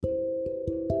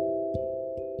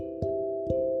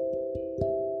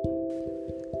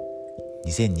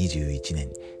2021年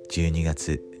12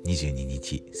月22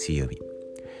日水曜日、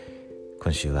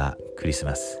今週はクリス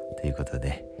マスということ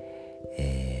で、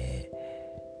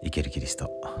生けるキリスト、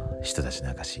人たちの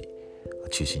証を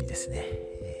中心にですね、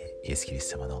イエス・キリ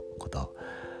スト様のことを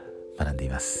学んでい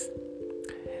ます。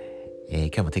今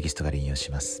日もテキストから引用し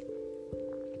ます。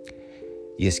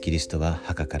イエス・キリストは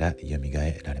墓からよみが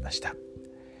えられました。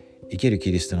生ける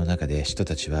キリストの中で人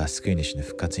たちは救い主の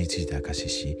復活について証し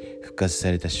し、復活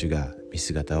された主が見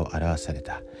姿を表され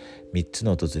た3つ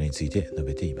の訪れについて述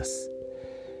べています。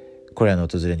これらの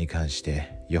訪れに関して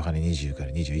ヨハネ20か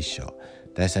ら21章、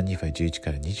第3ニファ11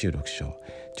から26章、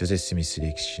ジョゼフ・スミス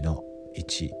歴史の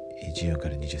114か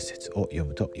ら20節を読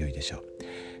むと良いでしょ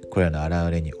う。これらの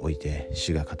現れにおいて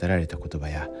主が語られた言葉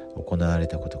や行われ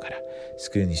たことから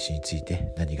救い主につい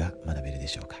て何が学べるで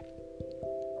しょうか。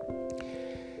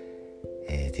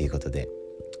ということで、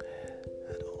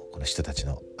この人たち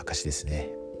の証ですね、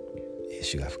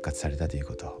主が復活されたという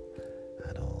こと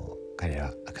を彼ら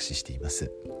は証ししていま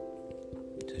す。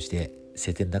そして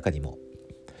聖典の中にも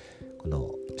こ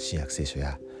の新約聖書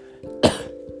や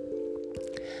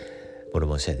モル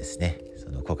モン書やですね、そ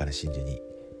の高価な真珠に、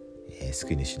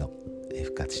救い主の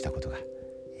復活したことが、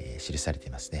記されて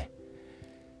いますね。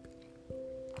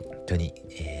本当に、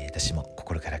私も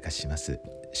心から証します。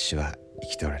主は生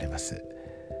きておられます。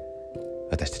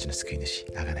私たちの救い主、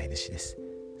贖い主です。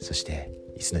そして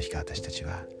いつの日か私たち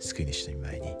は救い主の御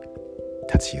前に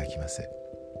立つ日が来ます。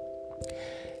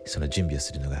その準備を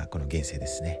するのがこの現世で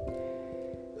すね。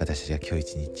私たちが今日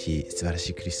一日素晴ら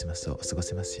しいクリスマスを過ご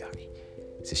せますように、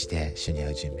そして主に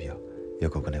会う準備をよ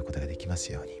く行うことができま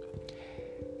すように、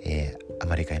ア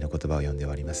マレカイの言葉を読んで終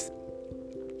わります。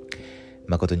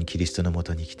誠にキリストのも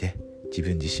とに来て、自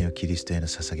分自身をキリストへの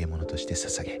捧げ物として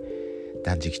捧げ、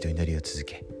断食と祈りを続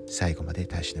け、最後まで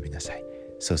耐え忍びなさい。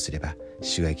そうすれば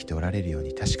主が生きておられるよう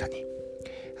に、確かに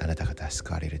あなた方は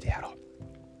救われるであろう。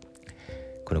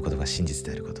この言葉が真実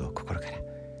であることを心から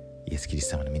イエス・キリス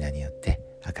ト様の皆によって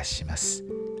証しします。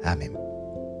アーメン。